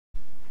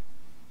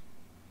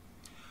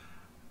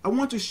I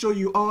want to show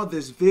you all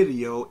this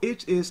video.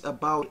 It is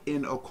about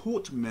an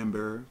occult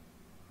member.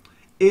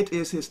 It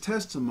is his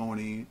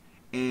testimony,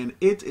 and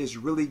it is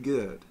really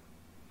good.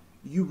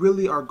 You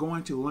really are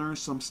going to learn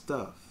some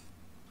stuff.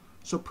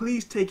 So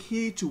please take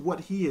heed to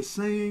what he is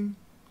saying.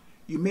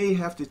 You may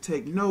have to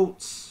take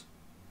notes.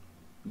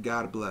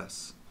 God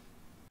bless.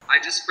 I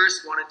just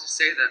first wanted to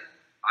say that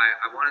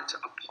I wanted to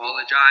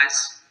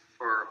apologize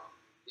for,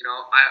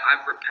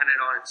 I've repented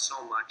on it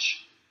so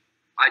much.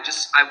 I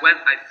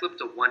flipped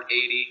a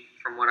 180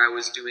 from what I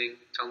was doing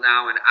till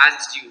now, and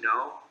as you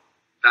know,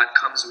 that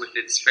comes with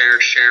its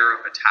fair share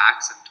of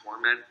attacks and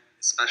torment,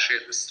 especially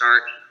at the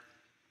start.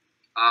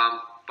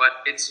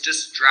 But it's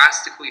just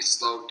drastically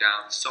slowed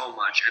down so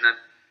much, and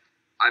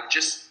I've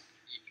just,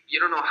 you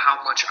don't know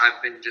how much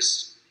I've been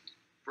just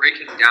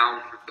breaking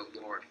down for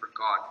the Lord, for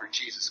God, for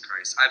Jesus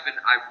Christ. I've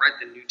read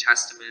the New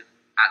Testament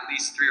at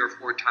least 3 or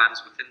 4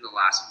 times within the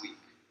last week,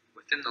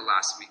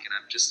 and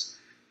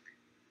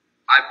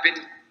I've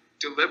been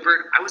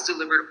delivered. I was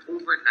delivered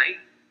overnight,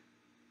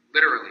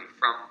 literally,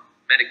 from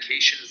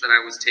medications that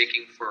I was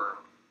taking for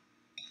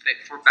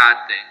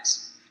bad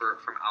things,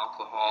 from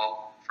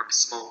alcohol, from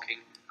smoking.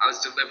 I was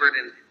delivered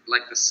in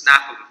like the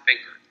snap of a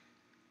finger.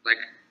 Like,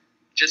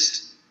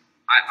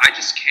 I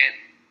just can't.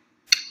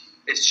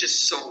 It's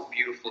just so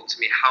beautiful to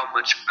me how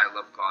much I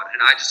love God.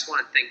 And I just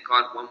want to thank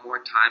God one more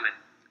time, and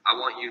I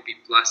want you to be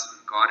blessed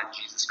with God in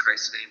Jesus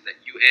Christ's name, that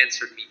you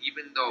answered me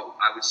even though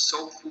I was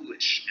so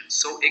foolish and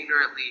so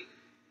ignorantly,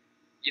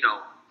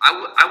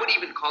 I would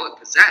even call it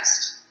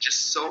possessed,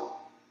 just so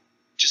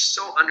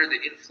under the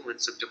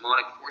influence of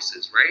demonic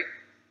forces, right?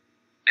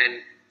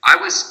 And I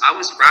was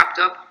wrapped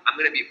up, I'm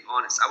going to be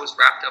honest, I was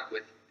wrapped up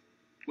with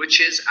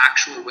witches,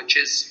 actual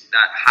witches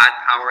that had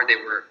power. They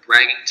were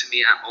bragging to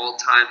me at all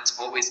times,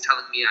 always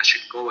telling me I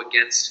should go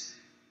against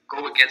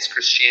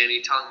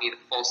Christianity, telling me the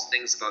false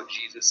things about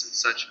Jesus and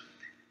such.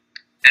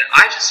 And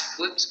I just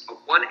flipped a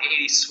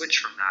 180 switch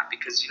from that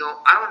because,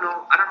 I don't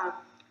know,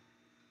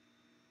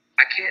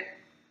 I can't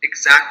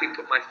exactly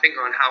put my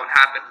finger on how it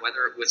happened,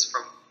 whether it was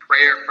from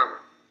prayer from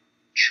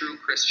true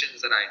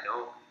Christians that I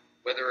know,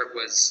 whether it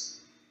was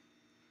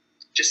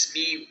just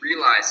me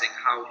realizing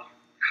how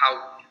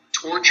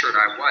tortured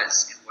I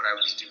was in what I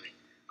was doing.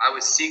 I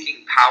was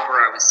seeking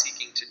power. I was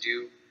seeking to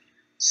do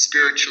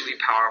spiritually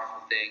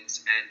powerful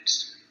things, and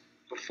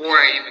before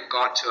I even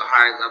got to a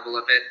higher level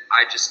of it,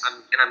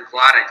 I'm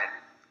glad I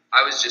didn't.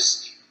 I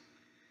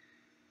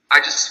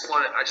just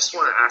want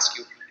to ask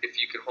you if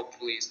you could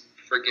hopefully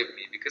forgive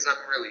me, because I'm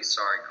really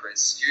sorry,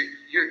 Chris.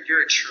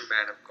 You're a true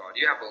man of God.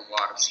 You have a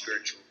lot of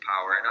spiritual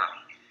power, and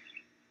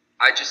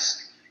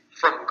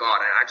from God,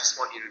 and I just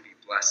want you to be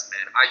blessed,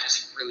 man.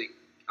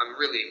 I'm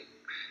really.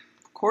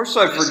 Of course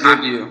I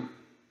forgive you.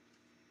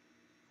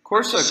 Of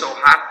course I'm so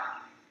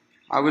happy.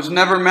 I was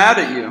never mad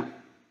at you.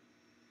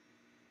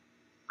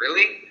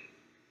 Really?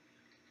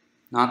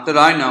 Not that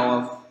I know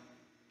of.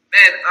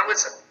 Man, I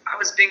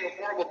was being a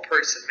horrible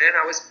person, man.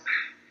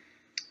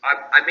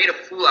 I made a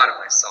fool out of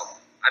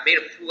myself. I made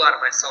a fool out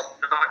of myself,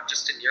 not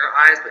just in your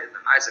eyes, but in the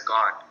eyes of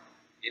God.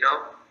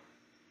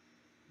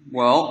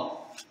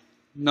 Well,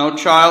 no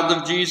child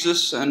of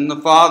Jesus and the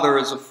Father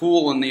is a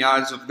fool in the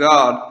eyes of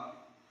God.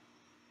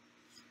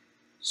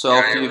 So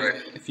yeah,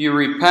 if you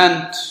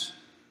repent,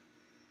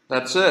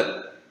 that's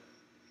it.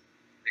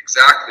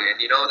 Exactly,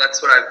 and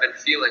that's what I've been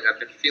feeling. I've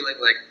been feeling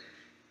like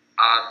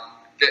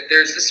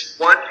there's this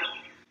one,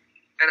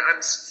 and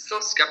I'm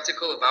still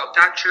skeptical about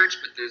that church,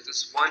 but there's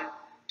this one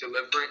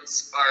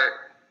deliverance,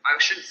 or I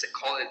shouldn't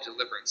call it a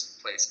deliverance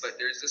place, but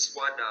there's this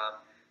one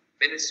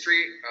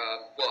ministry,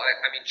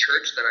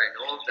 church that I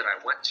know of that I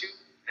went to,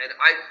 and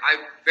I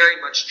very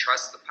much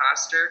trust the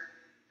pastor,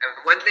 and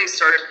when they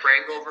started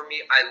praying over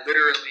me, I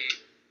literally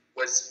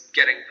was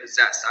getting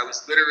possessed. I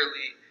was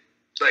literally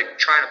like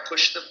trying to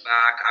push them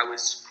back. I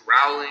was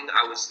growling.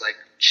 I was like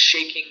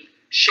shaking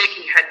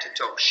head to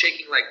toe,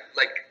 shaking like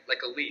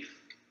a leaf.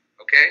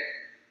 Okay,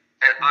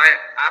 and I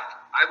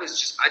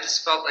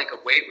just felt like a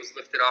weight was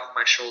lifted off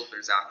my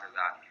shoulders after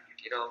that.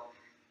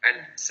 And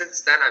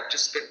since then I've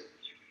just been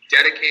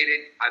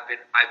dedicated. I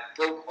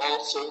broke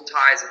all soul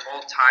ties and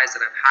all ties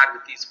that I've had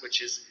with these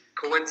witches.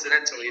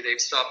 Coincidentally,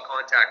 they've stopped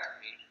contacting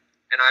me,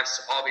 and I've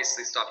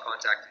obviously stopped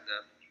contacting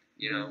them.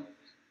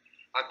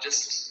 I'm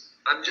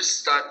just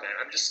stunned, man.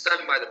 I'm just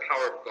stunned by the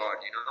power of God,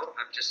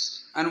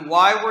 And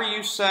why were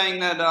you saying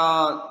that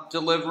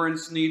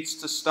deliverance needs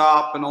to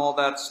stop and all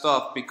that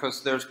stuff?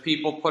 Because there's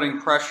people putting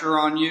pressure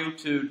on you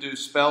to do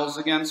spells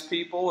against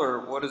people,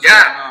 or what is going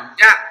on?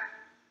 Yeah.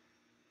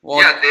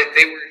 Well, yeah,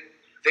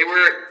 they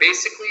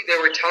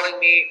were telling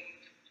me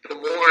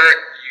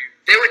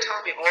they were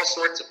telling me all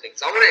sorts of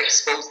things. I want to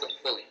expose them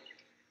fully.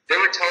 They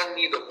were telling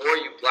me the more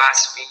you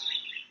blaspheme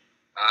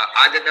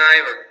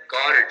Adonai or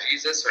God or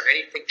Jesus or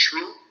anything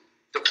true,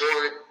 the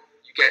more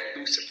you get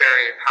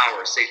Luciferian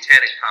power,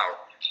 satanic power.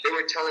 They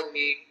were telling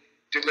me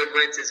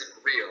deliverance isn't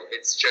real.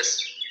 It's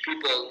just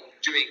people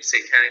doing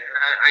satanic.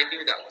 I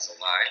knew that was a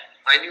lie.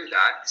 I knew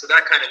that. So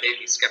that kind of made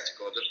me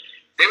skeptical of them.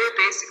 They were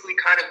basically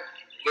kind of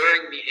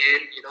luring me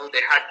in.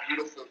 They had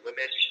beautiful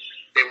women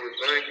They were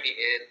luring me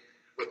in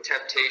with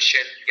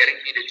temptation, getting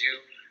me to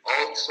do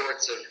all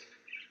sorts of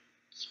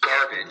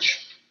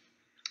garbage.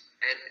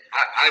 And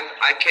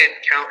I can't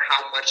count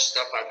how much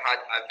stuff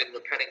I've been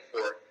repenting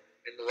for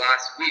in the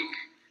last week.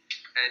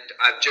 And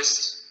I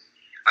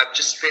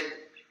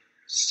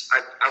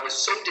was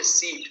so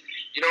deceived.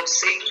 You know,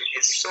 Satan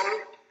is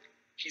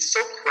he's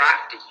so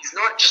crafty. He's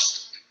not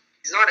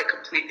a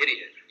complete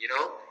idiot, you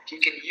know? He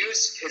can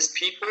use his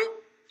people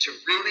to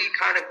really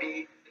kind of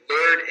be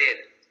lured in.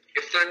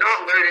 If they're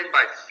not lured in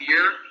by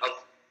fear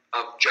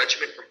of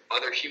judgment from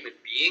other human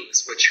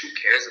beings, which who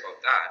cares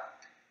about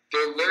that?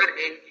 They're lured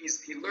in, he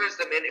lures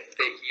them in if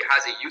he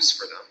has a use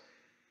for them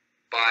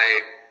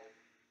by,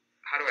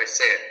 how do I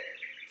say it?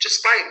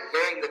 Just by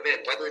luring them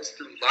in, whether it's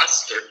through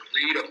lust or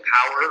greed of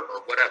power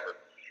or whatever.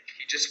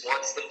 He just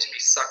wants them to be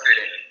suckered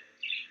in.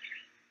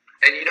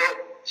 And you know,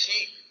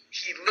 he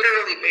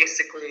literally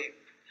basically,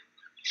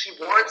 he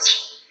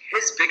wants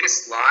his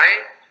biggest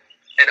lie,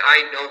 and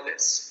I know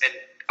this. And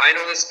I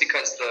know this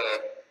because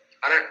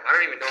I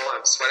don't even know why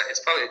I'm sweating. It's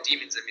probably the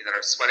demons in me that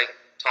are sweating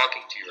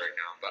talking to you right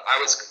now. But I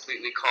was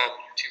completely calm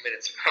 2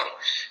 minutes ago.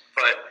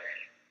 But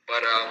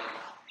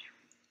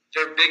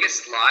their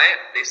biggest lie,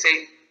 they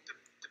say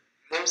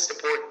the most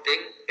important thing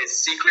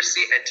is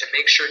secrecy and to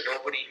make sure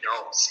nobody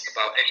knows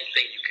about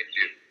anything you can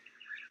do.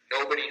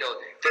 Nobody knows.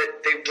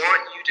 They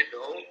want you to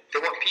know, they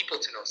want people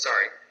to know,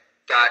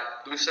 that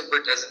Lucifer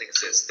doesn't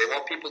exist. They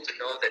want people to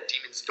know that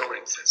demons don't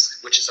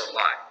exist, which is a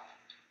lie.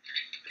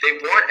 They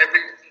want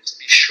everything to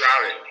be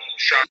shrouded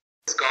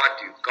as God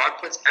do. God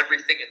puts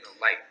everything in the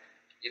light.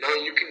 You know,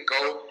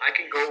 I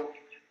can go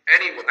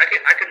anywhere.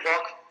 I can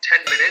walk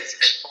 10 minutes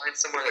and find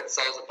somewhere that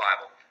sells a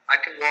Bible. I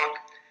can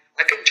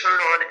turn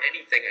on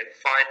anything and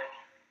find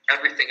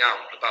everything out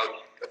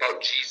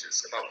about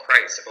Jesus, about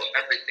Christ, about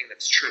everything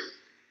that's true.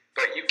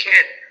 But you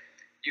can't,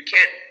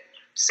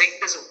 Satan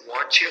doesn't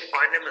want you to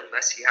find him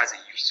unless he has a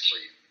use for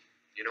you.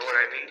 You know what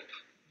I mean?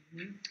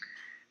 Mm-hmm.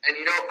 And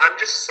you know, I'm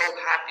just so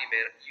happy,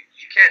 man.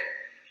 You can't,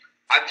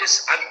 I've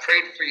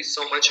prayed for you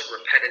so much and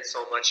repented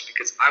so much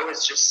because I'm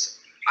ashamed.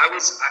 I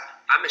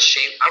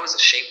was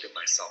ashamed of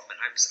myself, and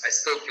I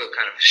still feel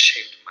kind of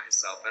ashamed of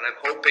myself. And I'm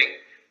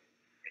hoping,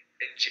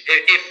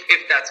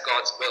 if that's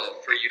God's will,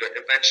 for you to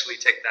eventually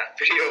take that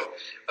video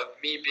of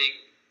me being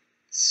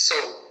so.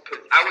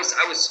 I was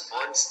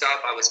on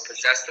stuff. I was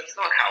possessed. That's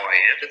not how I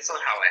am. That's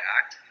not how I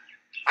act.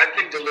 I've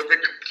been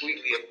delivered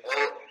completely of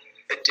all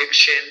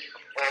addiction, of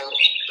all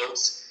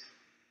those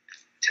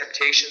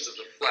temptations of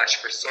the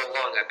flesh for so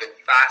long. I've been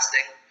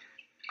fasting.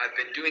 I've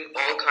been doing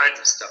all kinds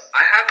of stuff.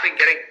 I have been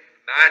getting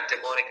mad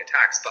demonic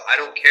attacks, but I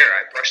don't care.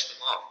 I brush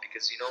them off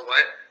because you know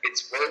what?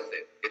 It's worth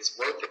it. It's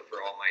worth it for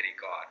Almighty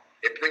God.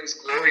 It brings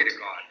glory to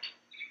God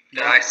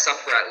that I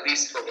suffer at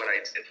least for what I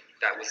did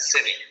that was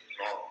sinning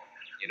wrong.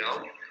 You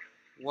know.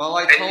 Well,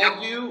 I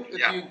told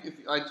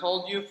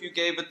you if you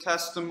gave a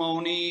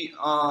testimony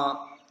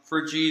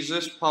for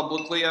Jesus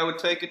publicly, I would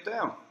take it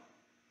down.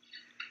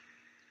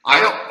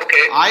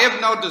 I have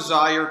no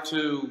desire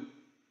to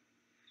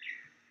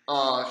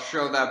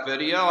show that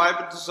video. I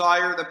have a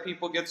desire that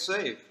people get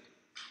saved.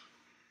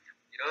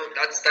 You know,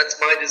 that's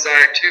my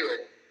desire too.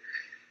 And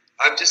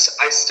I just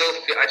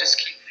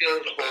keep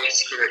feeling the Holy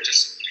Spirit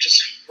just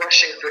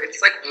rushing through.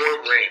 It's like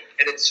warm rain,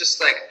 and it's just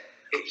like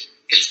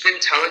it's been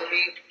telling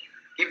me,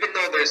 even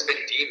though there's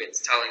been demons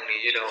telling me,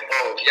 you know,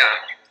 oh yeah,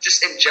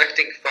 just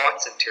injecting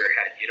thoughts into your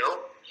head. You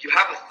know, you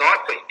have a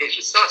thought, but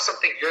it's not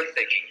something you're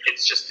thinking.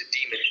 It's just a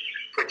demon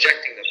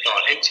projecting the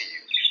thought into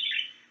you.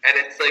 And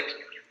it's like,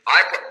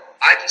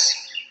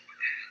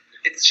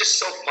 it's just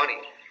so funny.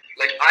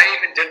 Like, I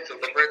even did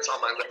deliverance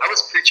on I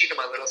was preaching to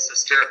my little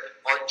sister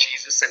on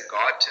Jesus and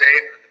God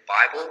today, the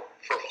Bible,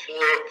 for 4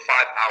 or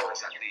 5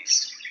 hours at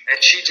least.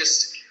 And she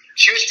was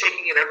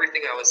taking in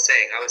everything I was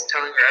saying. I was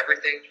telling her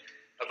everything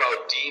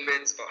about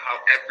demons, about how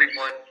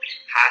everyone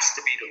has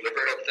to be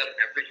delivered of them.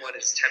 Everyone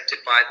is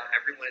tempted by them.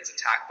 Everyone is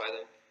attacked by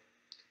them.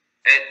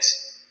 And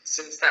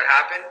since that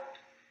happened,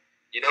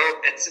 you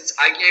know, and since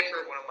I gave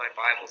her one of my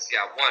Bibles,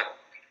 one,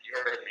 you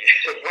heard me,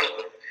 one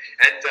of them,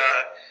 and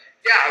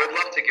I would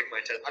love to give my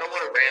testimony. I don't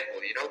want to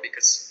ramble, you know,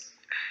 because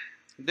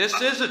this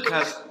is a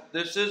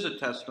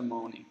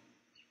testimony.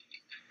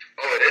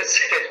 Oh, it is.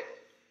 Okay.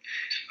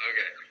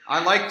 I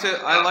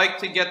like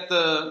to get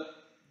the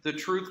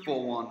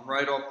truthful one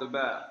right off the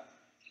bat.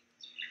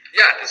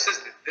 Yeah, this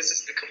is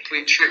the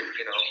complete truth,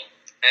 you know,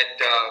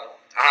 and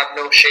I have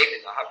no shame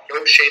in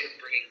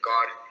bringing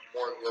God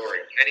more glory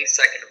any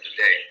second of the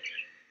day.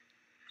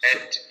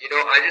 And, you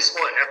know, I just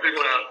want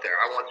everyone out there.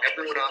 I want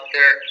everyone out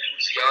there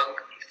who's young,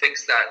 who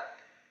thinks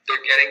that they're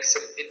getting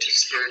some into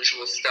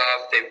spiritual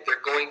stuff. They're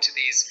going to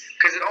these,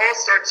 because it all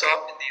starts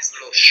off in these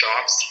little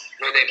shops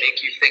where they make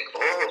you think,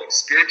 oh,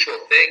 spiritual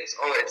things.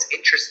 Oh, it's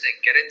interesting.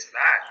 Get into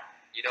that.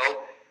 You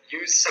know,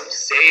 use some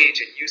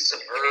sage and use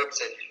some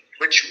herbs and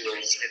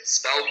rituals and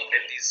spell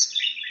and these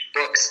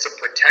books to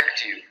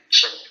protect you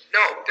from.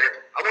 No,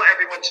 I want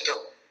everyone to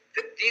know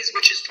that these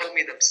witches told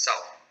me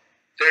themselves.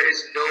 There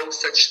is no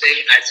such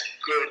thing as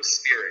good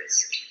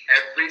spirits.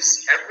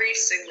 Every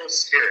single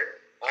spirit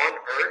on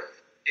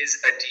earth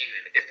is a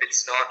demon if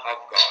it's not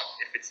of God.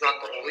 If it's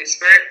not the Holy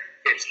Spirit,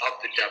 it's of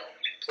the devil.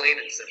 Plain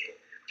and simple.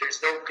 There's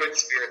no good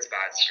spirits,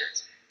 bad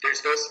spirits.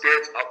 There's no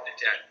spirits of the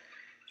dead.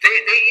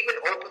 They even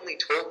openly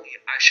told me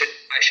I should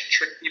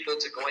trick people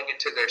to going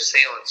into their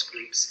seance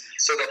groups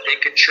so that they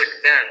could trick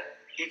them.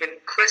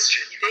 Even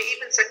Christians. They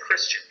even said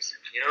Christians,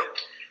 you know?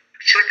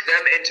 Trick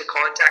them into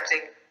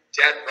contacting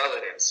dead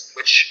relatives,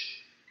 which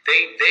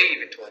they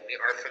even told me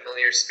are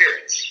familiar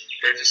spirits.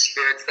 They're just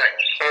spirits that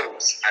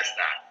pose as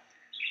that.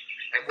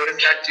 And what does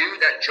that do?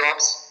 That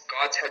drops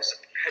God's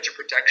hedge of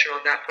protection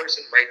on that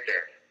person right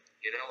there.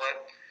 You know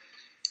what?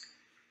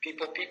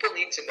 People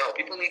need to know.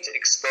 People need to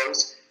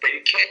expose that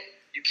you can't.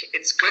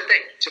 It's good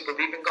to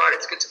believe in God.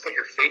 It's good to put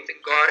your faith in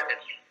God and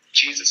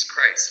Jesus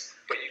Christ.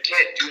 But you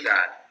can't do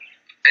that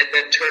and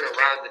then turn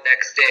around the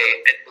next day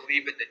and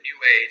believe in the New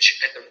Age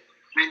and the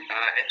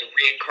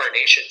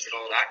reincarnations and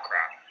all that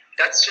crap.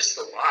 That's just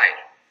a lie.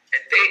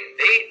 And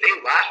they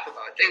laugh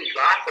about it. They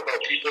laugh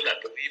about people that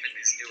believe in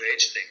these New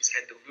Age things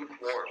and the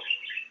lukewarm.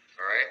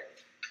 All right?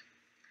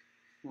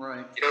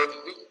 Right. You know,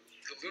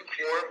 the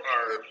lukewarm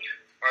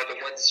are the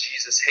ones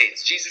Jesus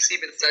hates. Jesus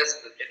even says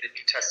in the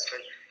New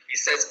Testament, he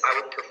says, I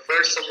would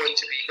prefer someone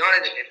to be,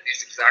 not in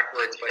these exact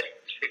words, but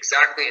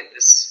exactly in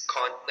this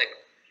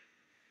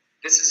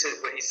this is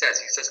what he says.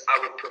 He says, I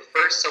would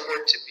prefer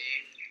someone to be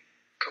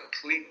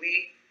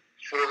completely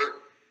for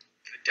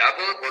the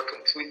devil or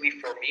completely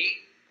for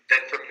me than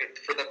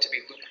for them to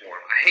be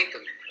lukewarm. I hate the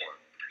lukewarm,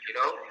 you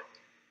know?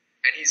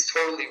 And he's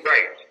totally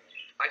right.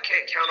 I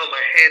can't count on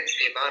my hands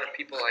the amount of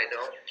people I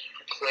know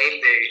who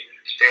claim they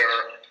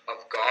are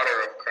of God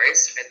or of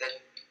Christ, and then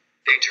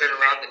they turn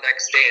around the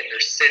next day and they're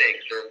sinning,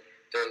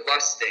 they're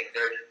lusting,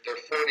 they're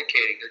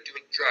fornicating, they're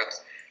doing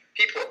drugs.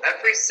 People,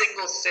 every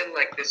single sin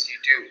like this you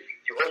do,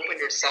 you open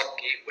yourself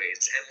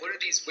gateways. And what do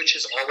these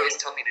witches always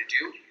tell me to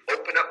do?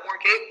 Open up more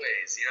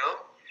gateways, you know?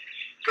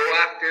 Do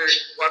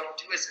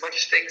as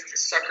much things to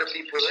sucker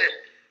people in.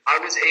 I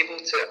was able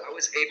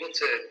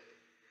to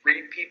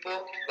read people,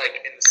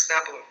 like in the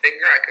snap of a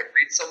finger, I could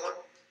read someone.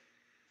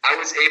 I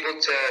was able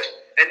to,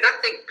 and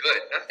nothing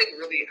good, nothing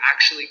really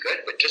actually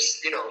good, but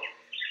just, you know,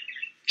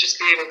 just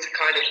be able to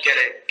kind of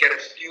get a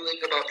feeling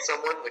about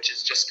someone, which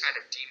is just kind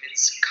of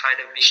demons kind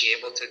of being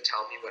able to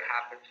tell me what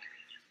happened.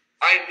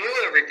 I knew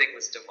everything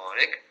was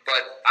demonic,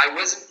 but I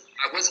wasn't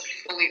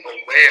fully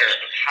aware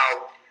of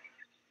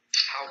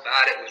how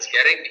bad it was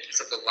getting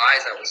because of the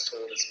lies I was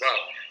told as well.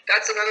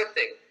 That's another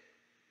thing.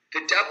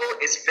 The devil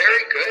is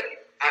very good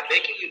at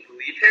making you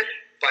believe him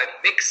by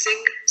mixing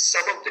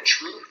some of the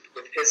truth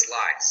with his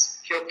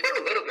lies. He'll put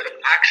a little bit of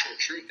actual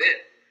truth in,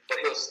 but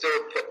he'll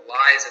still put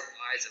lies and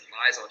lies and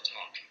lies on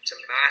top to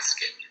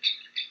mask it,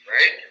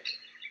 right?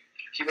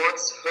 He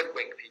wants to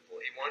hoodwink people.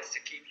 He wants to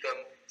keep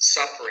them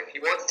suffering. He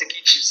wants to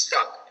keep you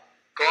stuck.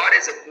 God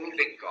is a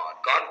moving God.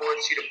 God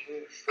wants you to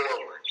move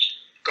forward.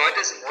 God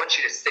doesn't want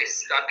you to stay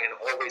stuck and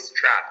always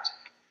trapped,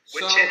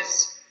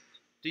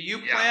 do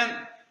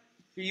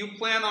you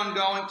plan on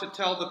going to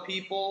tell the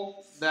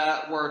people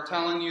that were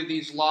telling you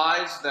these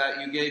lies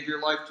that you gave your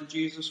life to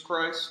Jesus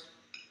Christ?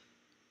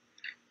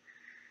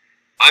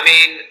 I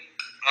mean,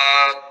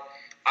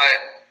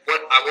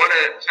 I want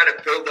to kind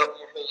of build up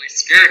more Holy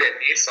Spirit in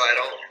me, so I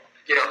don't,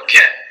 you know,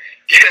 get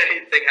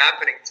anything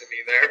happening to me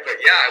there. But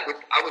yeah,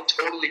 I would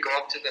totally go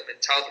up to them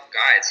and tell them,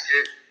 guys,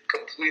 you're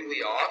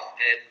completely off,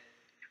 and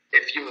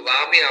if you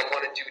allow me, I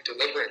want to do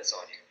deliverance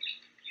on you.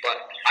 But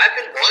I've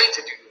been wanting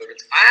to do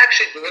deliverance. I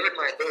actually delivered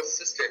my little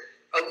sister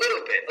a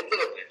little bit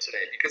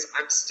today, because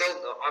I'm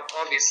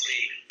obviously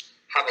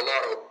have a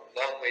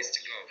long ways to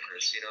go,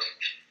 Chris, you know.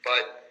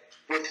 But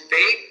with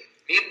faith,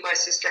 me and my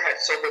sister had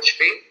so much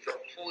faith, the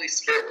Holy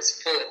Spirit was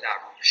full in that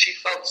room. She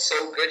felt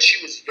so good. She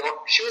was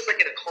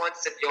like in a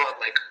constant yawn,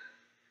 like,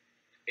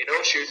 you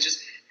know, she was just,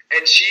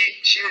 and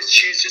she was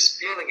just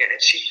feeling it, and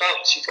she told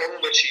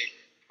me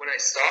when I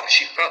stopped,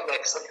 she felt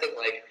like something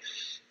like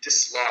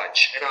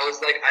dislodge, and I was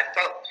like, I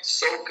felt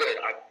so good.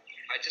 I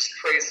just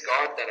praised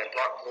God that I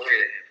brought glory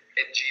to him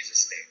in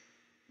Jesus'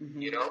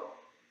 name, you know?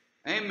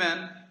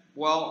 Amen.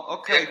 Well,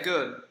 okay,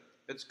 good.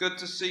 It's good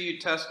to see you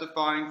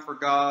testifying for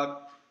God.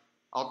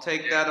 I'll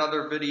take that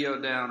other video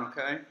down,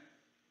 okay?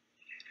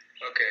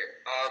 Okay.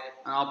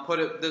 And I'll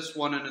put this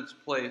one in its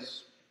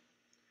place.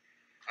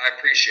 I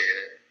appreciate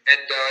it. And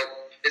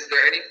is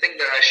there anything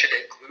that I should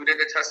include in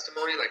a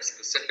testimony, like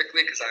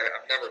specifically? Because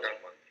I've never done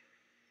one.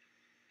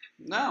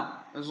 No.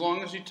 As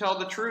long as you tell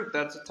the truth,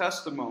 that's a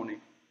testimony.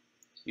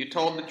 You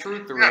told the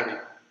truth already.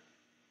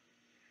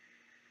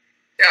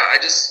 Yeah,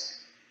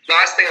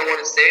 last thing I want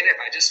to say in it,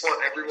 I just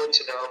want everyone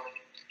to know,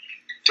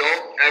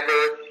 don't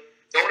ever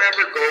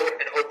go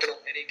and open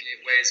up any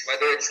gateways,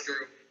 whether it's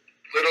through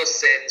little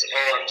sins,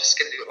 I'm just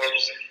going to do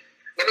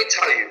Let me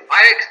tell you,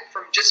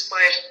 from just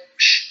my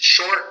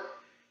short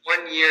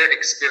 1 year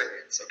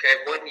experience, okay,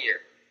 1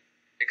 year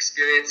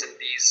experience in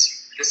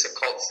this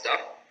occult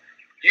stuff,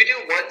 you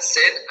do one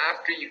sin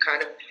after you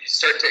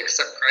start to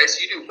accept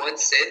Christ, you do one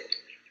sin,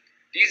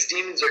 these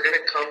demons are going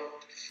to come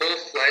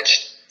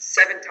full-fledged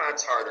 7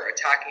 times harder,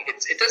 attacking.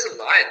 It doesn't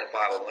lie in the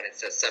Bible when it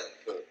says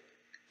 7-fold.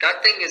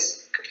 that thing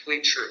is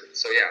complete truth.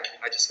 So yeah,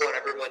 I just want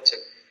everyone to,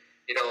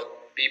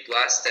 be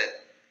blessed and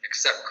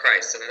accept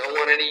Christ. And I don't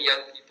want any young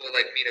people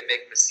like me to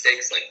make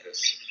mistakes like this.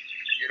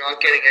 You're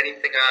not getting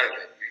anything out of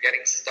it. You're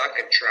getting stuck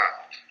and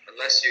trapped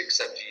unless you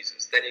accept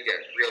Jesus. Then you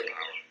get real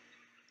power.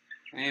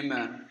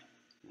 Amen.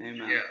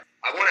 Amen. Yeah.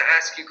 I want to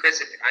ask you, Chris.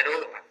 I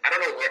don't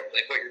know what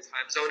your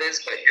time zone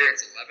is, but here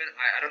it's 11.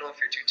 I don't know if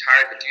you're too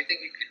tired, but do you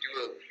think you could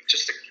do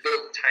just a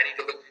little tiny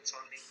deliverance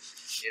on me?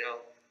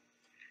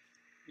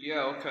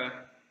 Yeah. Okay.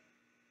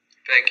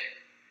 Thank you.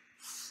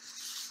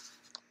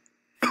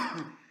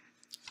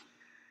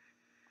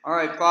 All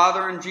right,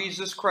 Father, in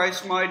Jesus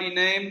Christ's mighty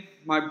name,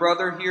 my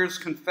brother here has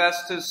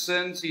confessed his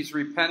sins. He's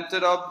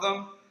repented of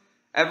them.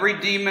 Every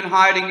demon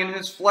hiding in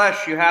his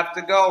flesh, you have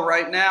to go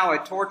right now. I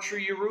torture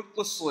you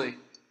ruthlessly.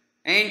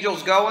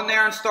 Angels, go in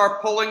there and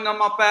start pulling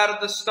them up out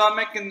of the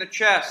stomach and the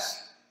chest.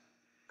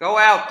 Go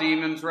out,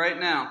 demons, right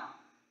now.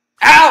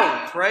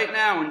 Out! Right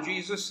now, in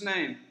Jesus'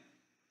 name.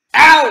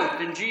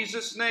 Out! In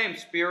Jesus' name,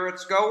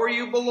 spirits. Go where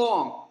you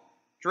belong.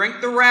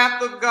 Drink the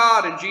wrath of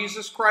God in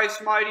Jesus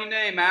Christ's mighty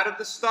name out of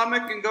the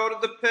stomach and go to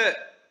the pit.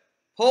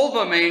 Pull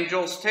them,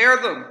 angels. Tear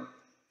them.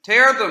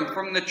 Tear them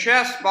from the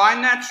chest.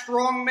 Bind that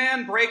strong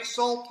man. Break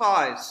soul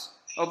ties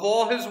of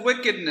all his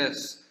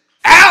wickedness.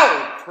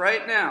 Out!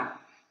 Right now.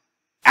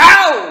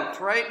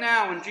 Out! Right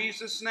now in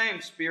Jesus'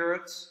 name,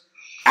 spirits.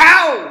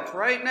 Out!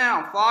 Right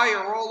now.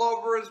 Fire all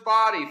over his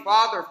body.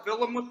 Father,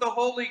 fill him with the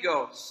Holy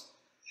Ghost.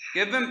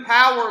 Give him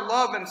power,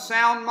 love, and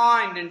sound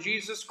mind in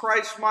Jesus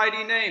Christ's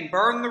mighty name.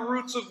 Burn the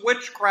roots of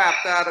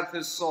witchcraft out of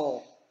his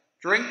soul.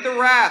 Drink the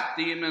wrath,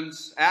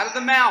 demons, out of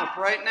the mouth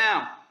right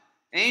now.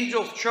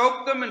 Angels,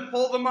 choke them and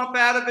pull them up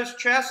out of his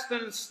chest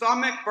and his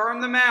stomach. Burn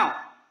them out.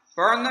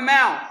 Burn them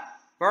out.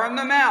 Burn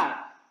them out.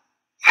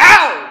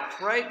 Out!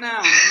 Right now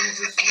in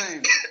Jesus'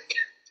 name.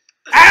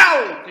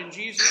 Out! In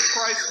Jesus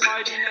Christ's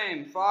mighty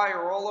name.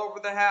 Fire all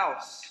over the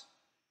house.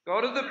 Go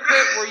to the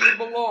pit where you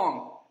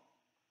belong.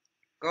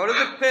 Go to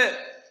the pit.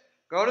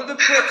 Go to the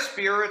pit,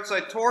 spirits. I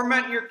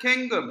torment your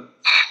kingdom.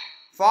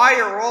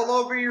 Fire all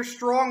over your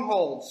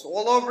strongholds,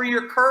 all over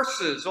your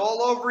curses,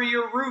 all over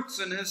your roots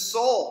in his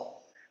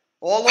soul.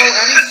 All over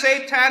any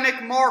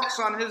satanic marks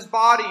on his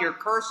body or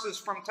curses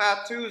from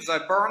tattoos,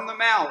 I burn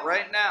them out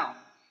right now.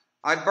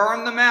 I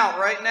burn them out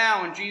right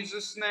now in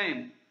Jesus'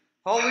 name.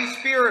 Holy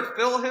Spirit,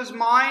 fill his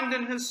mind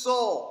and his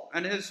soul,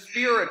 and his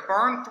spirit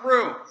burn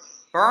through,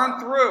 burn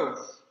through,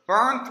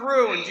 burn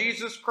through in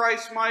Jesus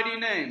Christ's mighty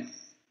name.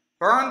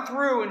 Burn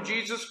through in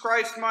Jesus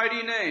Christ's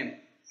mighty name.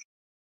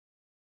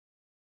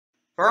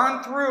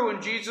 Burn through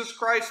in Jesus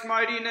Christ's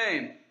mighty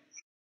name.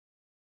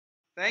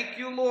 Thank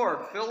you, Lord.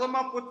 Fill them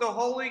up with the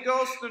Holy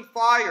Ghost and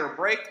fire.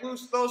 Break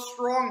loose those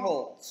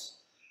strongholds.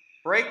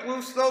 Break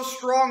loose those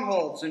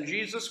strongholds in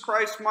Jesus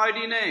Christ's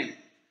mighty name.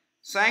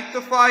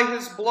 Sanctify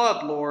his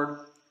blood,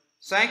 Lord.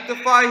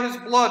 Sanctify his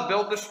blood.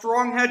 Build a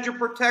strong hedge of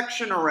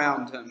protection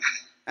around him.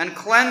 And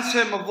cleanse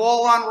him of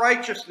all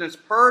unrighteousness.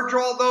 Purge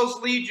all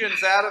those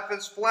legions out of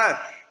his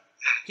flesh.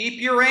 Keep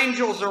your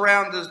angels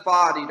around his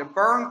body to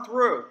burn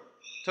through,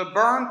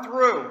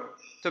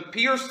 to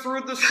pierce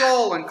through the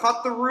soul and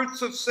cut the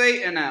roots of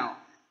Satan out.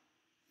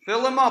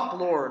 Fill him up,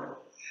 Lord.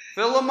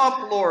 Fill him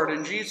up, Lord,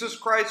 in Jesus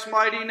Christ's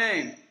mighty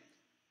name.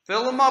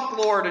 Fill him up,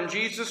 Lord, in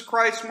Jesus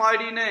Christ's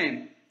mighty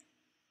name.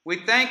 We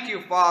thank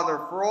you, Father,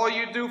 for all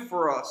you do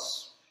for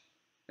us.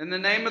 In the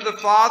name of the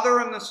Father,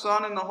 and the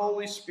Son, and the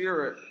Holy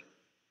Spirit.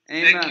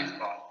 Amen. Thank you,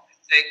 Father.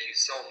 Thank you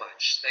so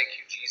much. Thank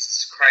you,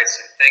 Jesus Christ.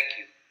 I thank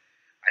you.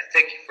 I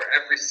thank you for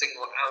every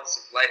single ounce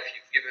of life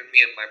you've given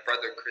me and my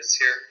brother Chris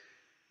here.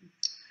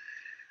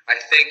 I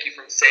thank you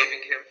from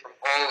saving him from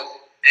all of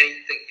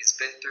anything he's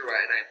been through,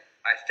 and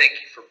I thank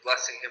you for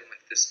blessing him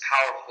with this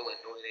powerful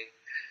anointing.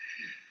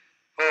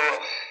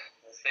 Oh,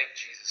 well, thank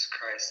Jesus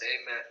Christ.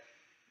 Amen.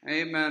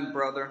 Amen,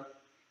 brother.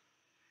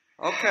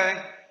 Okay.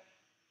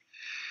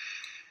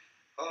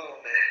 Oh,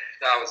 man.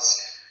 That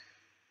was...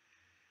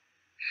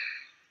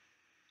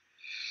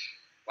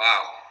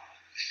 Wow.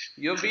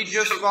 You'll be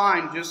just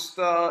fine. Just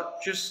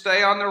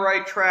stay on the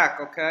right track,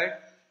 okay?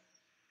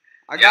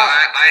 I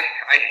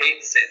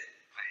hate sin.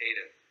 I hate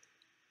it.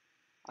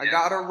 I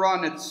gotta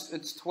run.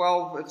 It's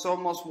 12. It's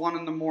almost 1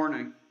 in the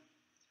morning.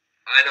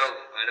 I know,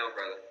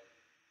 brother.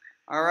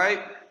 All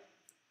right.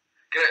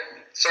 Good.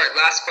 Sorry.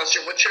 Last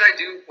question. What should I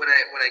do when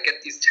I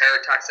get these terror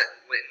attacks in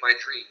my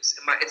dreams?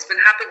 It's been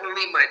happening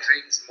only in my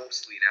dreams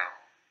mostly now.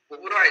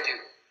 What do I do?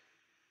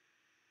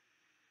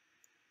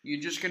 You're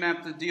just going to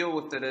have to deal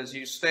with it. As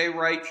you stay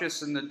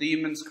righteous and the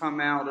demons come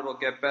out, it'll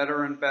get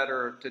better and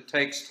better. It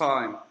takes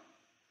time.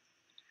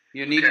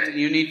 You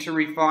need to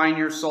refine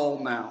your soul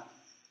now.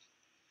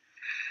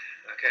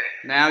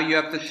 Okay. Now you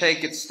have to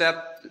take it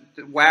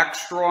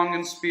wax strong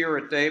in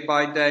spirit day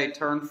by day.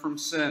 Turn from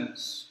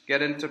sins.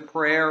 Get into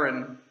prayer,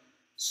 and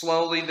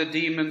slowly the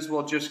demons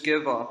will just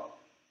give up.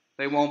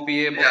 They won't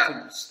be able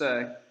to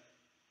stay. Yeah.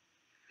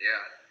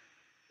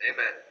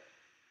 Amen.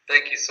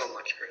 Thank you so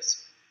much,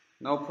 Chris.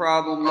 No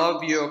problem.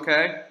 Love you,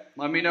 okay?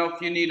 Let me know if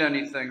you need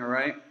anything, all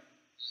right?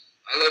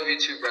 I love you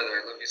too, brother.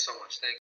 I love you so much. Thank you.